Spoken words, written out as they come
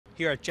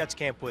here at Jets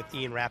camp with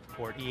Ian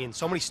Rapoport. Ian,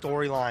 so many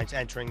storylines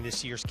entering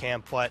this year's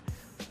camp, but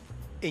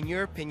in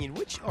your opinion,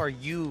 which are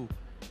you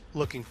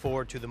looking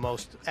forward to the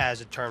most as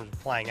in terms of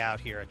playing out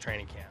here at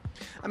training camp?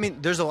 I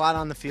mean, there's a lot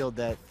on the field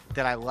that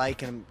I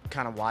like and I'm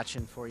kind of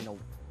watching for.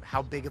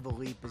 How big of a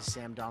leap is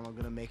Sam Darnold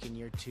going to make in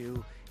year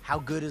 2? How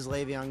good is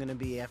Le'Veon going to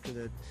be after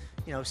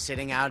the,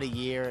 sitting out a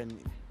year, and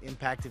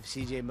impact of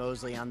C.J.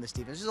 Mosley on this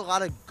defense? There's a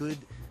lot of good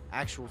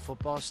actual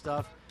football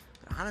stuff.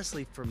 But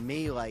honestly, for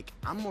me,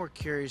 I'm more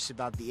curious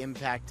about the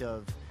impact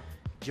of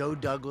Joe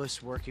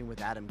Douglas working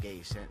with Adam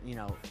Gase.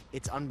 And,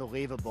 it's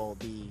unbelievable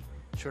the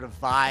sort of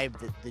vibe,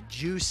 the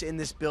juice in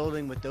this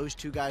building with those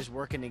two guys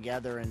working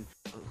together. And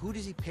who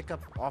does he pick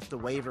up off the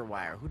waiver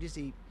wire? Who does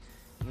he,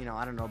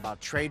 I don't know about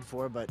trade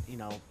for, but,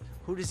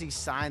 who does he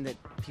sign that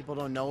people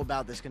don't know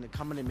about that's going to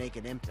come in and make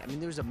an impact? I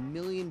mean, there's a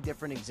million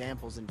different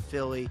examples in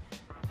Philly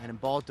and in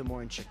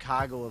Baltimore and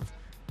Chicago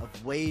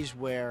of ways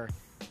where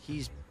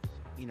he's,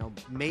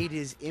 made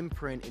his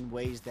imprint in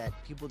ways that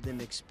people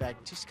didn't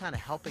expect, just kind of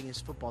helping his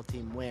football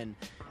team win.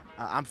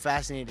 I'm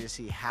fascinated to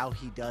see how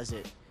he does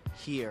it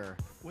here.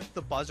 With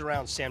the buzz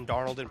around Sam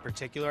Darnold in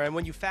particular, and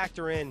when you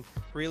factor in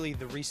really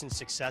the recent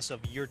success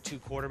of year 2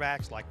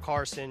 quarterbacks like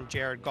Carson,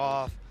 Jared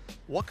Goff,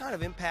 what kind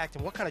of impact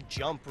and what kind of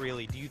jump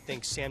really do you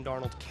think Sam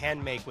Darnold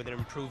can make with an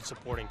improved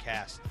supporting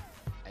cast?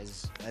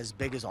 As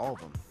big as all of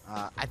them.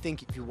 I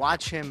think if you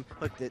watch him,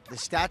 look, the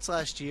stats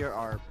last year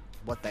are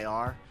what they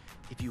are.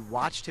 If you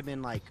watched him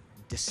in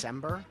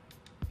December,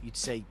 you'd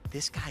say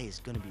this guy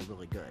is going to be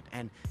really good.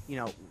 And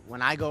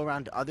when I go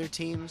around to other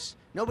teams,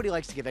 nobody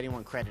likes to give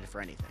anyone credit for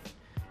anything.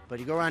 But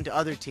you go around to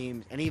other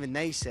teams, and even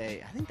they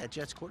say, I think that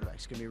Jets quarterback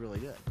is going to be really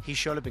good. He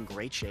showed up in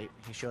great shape.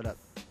 He showed up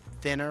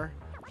thinner.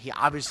 He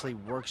obviously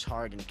works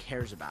hard and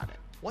cares about it.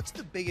 What's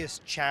the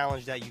biggest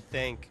challenge that you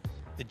think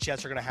the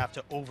Jets are going to have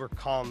to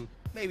overcome?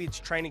 Maybe it's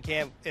training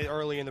camp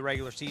early in the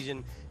regular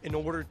season in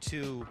order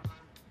to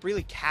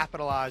really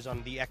capitalize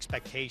on the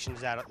expectations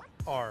that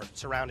are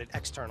surrounded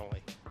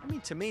externally. I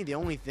mean, to me, the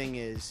only thing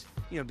is,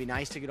 it'd be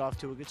nice to get off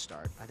to a good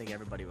start. I think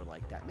everybody would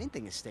like that. Main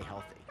thing is stay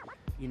healthy.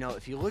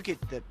 If you look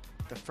at the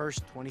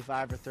first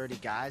 25 or 30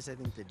 guys, I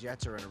think the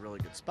Jets are in a really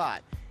good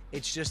spot.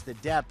 It's just the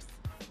depth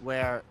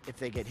where if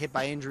they get hit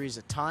by injuries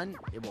a ton,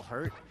 it will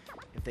hurt.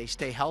 If they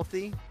stay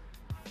healthy,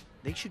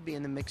 they should be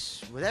in the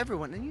mix with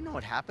everyone. And you know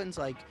what happens?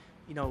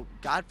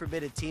 God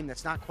forbid a team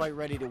that's not quite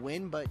ready to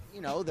win, but,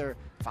 they're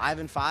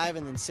 5-5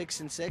 and then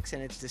 6-6,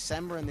 and it's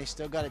December and they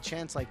still got a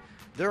chance.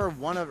 There are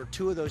one or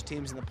two of those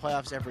teams in the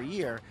playoffs every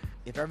year.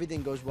 If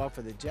everything goes well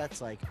for the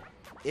Jets,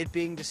 it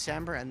being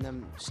December and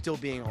them still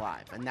being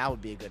alive, and that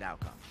would be a good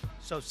outcome.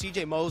 So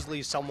C.J. Mosley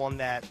is someone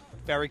that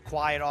very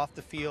quiet off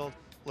the field,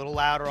 a little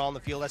louder on the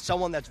field. That's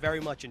someone that's very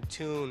much in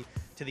tune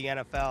to the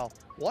NFL.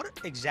 What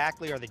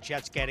exactly are the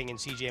Jets getting in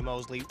C.J.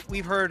 Mosley?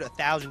 We've heard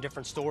 1,000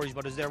 different stories,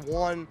 but is there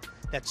one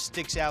that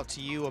sticks out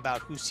to you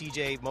about who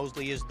C.J.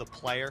 Mosley is, the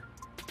player?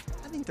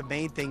 I think the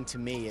main thing to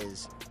me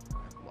is,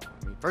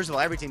 first of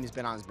all, every team he's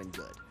been on has been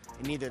good.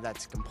 And either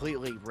that's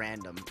completely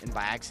random and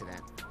by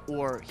accident,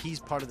 or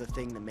he's part of the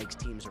thing that makes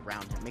teams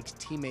around him, makes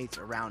teammates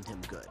around him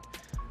good.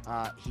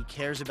 He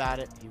cares about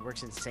it. He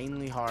works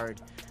insanely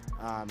hard.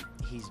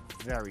 He's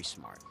very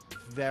smart.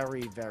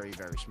 Very, very,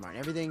 very smart.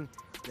 Everything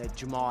that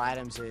Jamal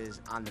Adams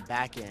is on the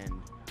back end,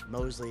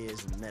 Mosley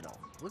is in the middle.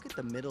 Look at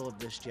the middle of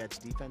this Jets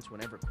defense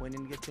whenever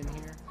Quinnen gets in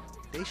here.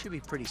 They should be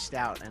pretty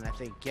stout, and I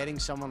think getting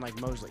someone like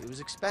Mosley, it was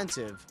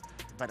expensive,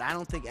 but I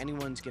don't think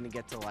anyone's going to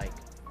get to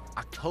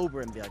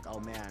October and be like, oh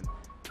man,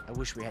 I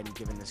wish we hadn't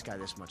given this guy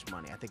this much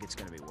money. I think it's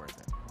going to be worth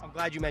it. I'm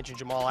glad you mentioned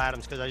Jamal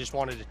Adams because I just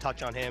wanted to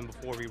touch on him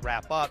before we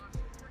wrap up.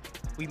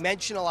 We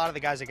mentioned a lot of the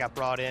guys that got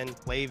brought in,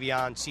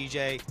 Le'Veon,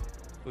 CJ.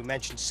 We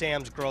mentioned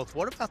Sam's growth.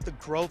 What about the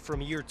growth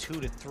from year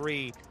 2 to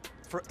 3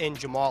 in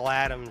Jamal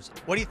Adams?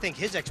 What do you think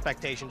his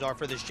expectations are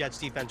for this Jets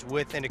defense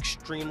with an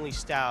extremely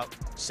stout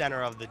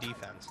center of the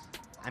defense?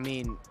 I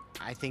mean,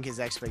 I think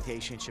his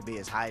expectations should be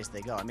as high as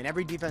they go. I mean,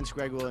 every defense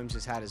Greg Williams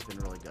has had has been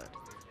really good.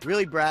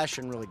 Really brash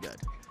and really good.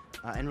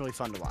 And really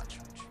fun to watch,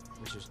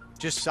 which is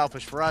just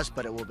selfish for us,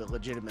 but it will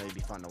legitimately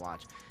be fun to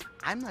watch.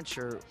 I'm not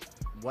sure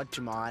what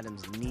Jamal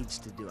Adams needs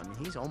to do. I mean,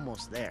 he's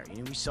almost there.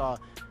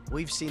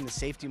 We've seen the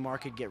safety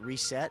market get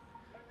reset.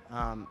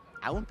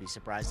 I wouldn't be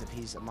surprised if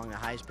he's among the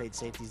highest paid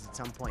safeties at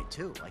some point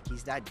too.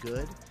 He's that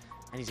good,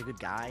 and he's a good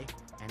guy,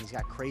 and he's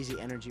got crazy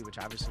energy, which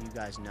obviously you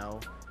guys know.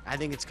 I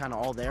think it's kind of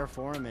all there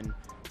for him, and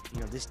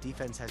this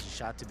defense has a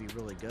shot to be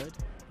really good,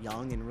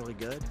 young and really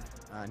good,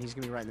 and he's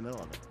going to be right in the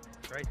middle of it.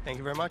 Great. Thank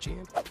you very much,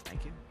 Ian.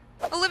 Thank you.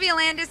 Olivia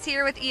Landis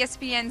here with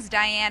ESPN's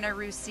Dianna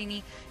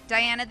Russini.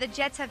 Dianna, the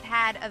Jets have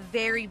had a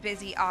very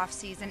busy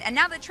offseason, and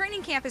now that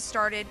training camp has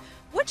started,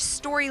 which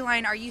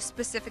storyline are you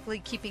specifically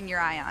keeping your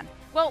eye on?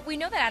 Well, we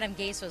know that Adam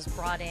Gase was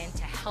brought in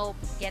to help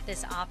get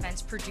this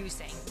offense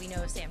producing. We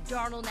know Sam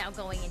Darnold now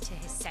going into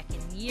his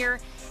second year,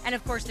 and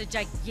of course the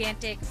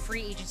gigantic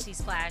free agency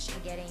splash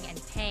in getting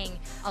and paying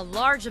a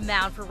large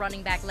amount for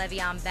running back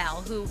Le'Veon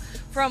Bell, who,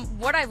 from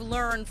what I've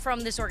learned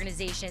from this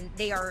organization,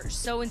 they are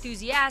so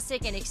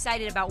enthusiastic and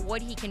excited about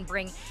what he can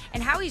bring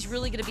and how he's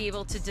really going to be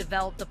able to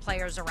develop the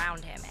players around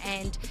around him.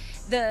 And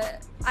the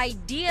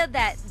idea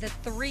that the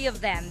three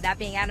of them, that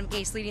being Adam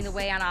Gase leading the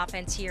way on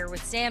offense here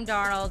with Sam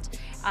Darnold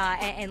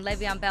and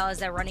Le'Veon Bell as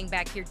their running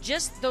back here,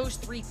 just those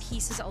three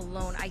pieces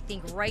alone, I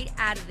think right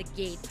out of the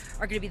gate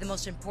are going to be the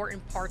most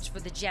important parts for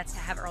the Jets to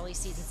have early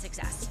season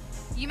success.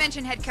 You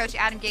mentioned head coach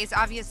Adam Gase.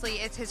 Obviously,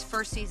 it's his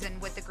first season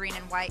with the green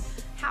and white.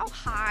 How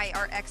high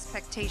are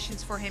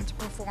expectations for him to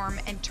perform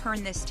and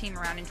turn this team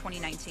around in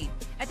 2019?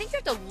 I think you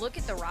have to look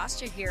at the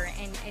roster here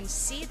and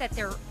see that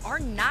there are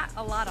not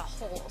a lot of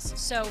holes.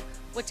 So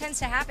what tends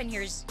to happen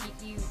here is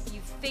you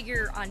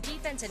figure on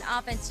defense and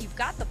offense, you've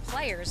got the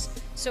players,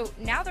 so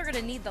now they're going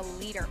to need the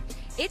leader.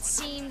 It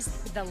seems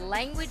the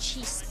language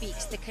he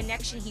speaks, the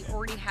connection he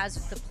already has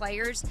with the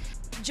players.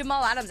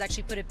 Jamal Adams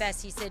actually put it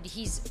best. He said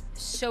he's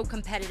so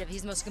competitive.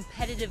 He's the most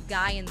competitive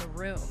guy in the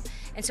room.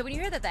 And so when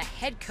you hear that the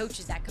head coach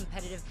is that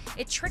competitive,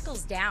 it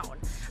trickles down.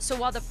 So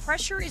while the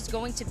pressure is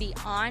going to be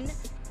on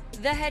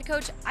the head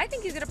coach, I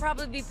think he's going to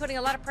probably be putting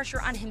a lot of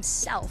pressure on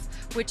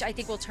himself, which I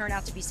think will turn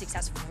out to be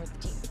successful for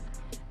the team.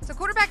 So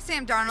quarterback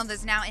Sam Darnold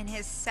is now in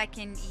his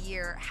second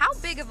year. How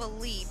big of a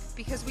leap,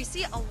 because we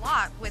see a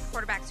lot with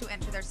quarterbacks who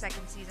enter their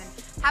second season,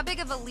 how big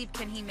of a leap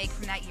can he make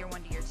from that year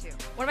one to year two?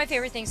 One of my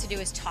favorite things to do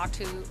is talk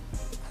to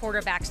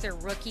quarterbacks their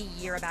rookie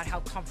year about how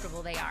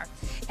comfortable they are.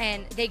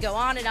 And they go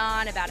on and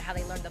on about how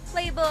they learned the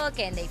playbook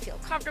and they feel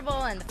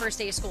comfortable and the first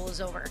day of school is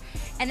over.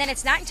 And then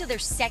it's not until their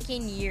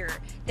second year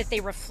that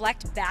they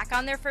reflect back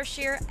on their first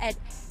year at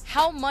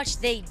how much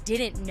they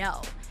didn't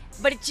know.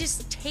 But it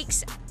just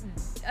takes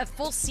a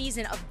full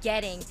season of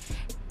getting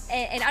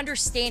and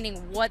understanding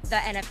what the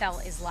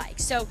NFL is like.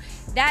 So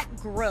that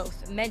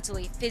growth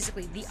mentally,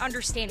 physically, the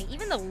understanding,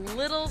 even the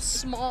little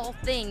small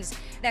things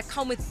that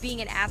come with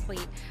being an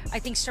athlete, I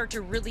think start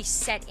to really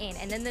set in.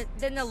 And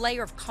then the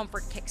layer of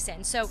comfort kicks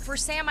in. So for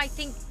Sam, I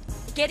think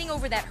getting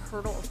over that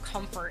hurdle of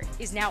comfort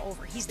is now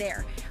over. He's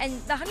there. And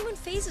the honeymoon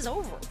phase is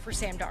over for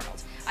Sam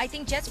Darnold. I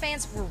think Jets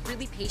fans were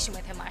really patient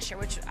with him last year,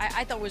 which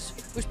I thought was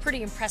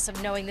pretty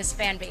impressive knowing this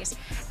fan base.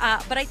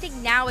 But I think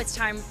now it's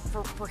time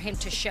for him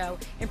to show,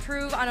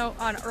 improve on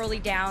early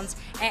downs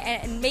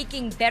and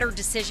making better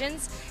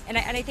decisions. And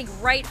I think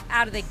right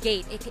out of the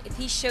gate, if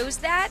he shows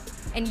that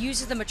and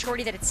uses the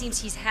maturity that it seems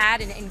he's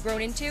had and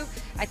grown into,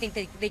 I think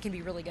they can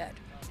be really good.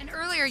 And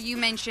earlier you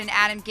mentioned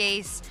Adam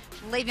Gase,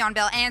 Le'Veon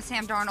Bell, and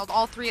Sam Darnold,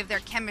 all three of their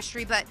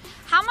chemistry, but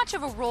how much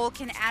of a role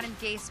can Adam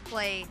Gase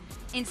play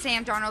in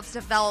Sam Darnold's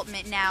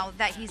development now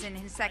that he's in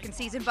his second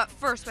season, but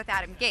first with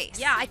Adam Gase?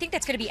 Yeah, I think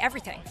that's going to be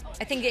everything.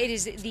 I think it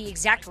is the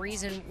exact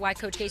reason why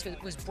Coach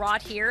Gase was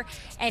brought here,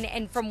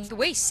 and from the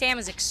way Sam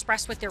has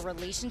expressed what their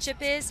relationship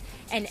is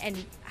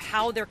and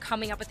how they're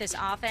coming up with this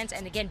offense,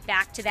 and again,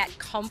 back to that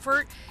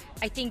comfort,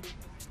 I think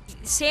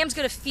Sam's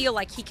going to feel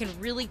like he can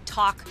really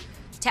talk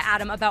to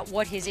Adam about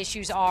what his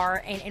issues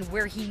are and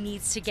where he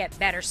needs to get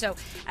better. So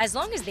as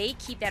long as they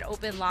keep that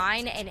open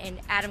line and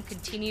Adam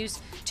continues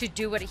to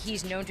do what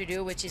he's known to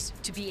do, which is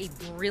to be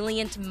a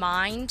brilliant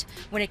mind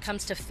when it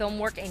comes to film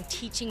work and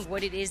teaching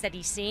what it is that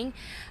he's seeing,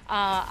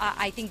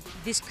 I think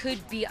this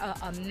could be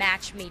a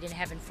match made in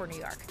heaven for New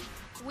York.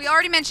 We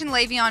already mentioned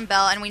Le'Veon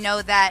Bell, and we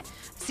know that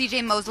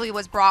C.J. Mosley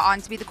was brought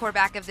on to be the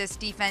quarterback of this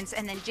defense,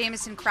 and then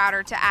Jamison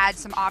Crowder to add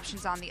some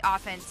options on the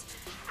offense.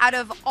 Out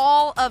of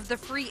all of the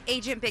free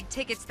agent big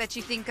tickets that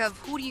you think of,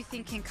 who do you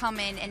think can come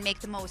in and make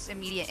the most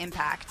immediate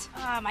impact?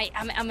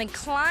 I'm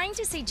inclined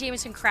to say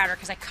Jamison Crowder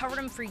because I covered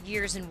him for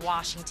years in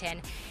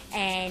Washington,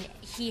 and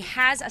he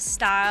has a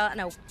style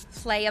and a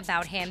play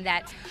about him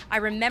that I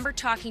remember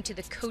talking to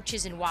the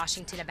coaches in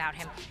Washington about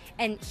him,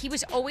 and he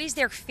was always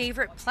their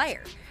favorite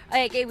player.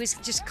 Like, it was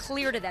just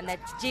clear to them that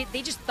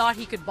they just thought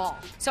he could ball.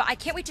 So I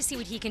can't wait to see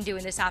what he can do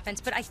in this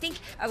offense, but I think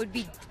I would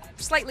be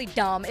slightly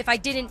dumb if I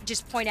didn't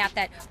just point out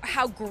that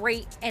how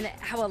great and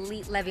how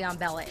elite Le'Veon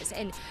Bell is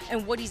and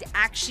what he's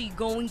actually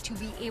going to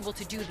be able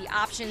to do, the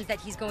options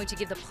that he's going to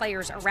give the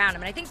players around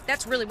him. And I think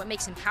that's really what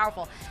makes him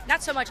powerful.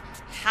 Not so much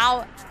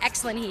how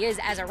excellent he is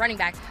as a running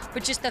back,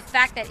 but just the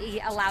fact that he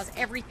allows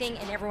everything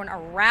and everyone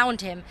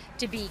around him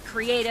to be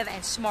creative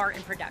and smart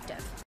and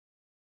productive.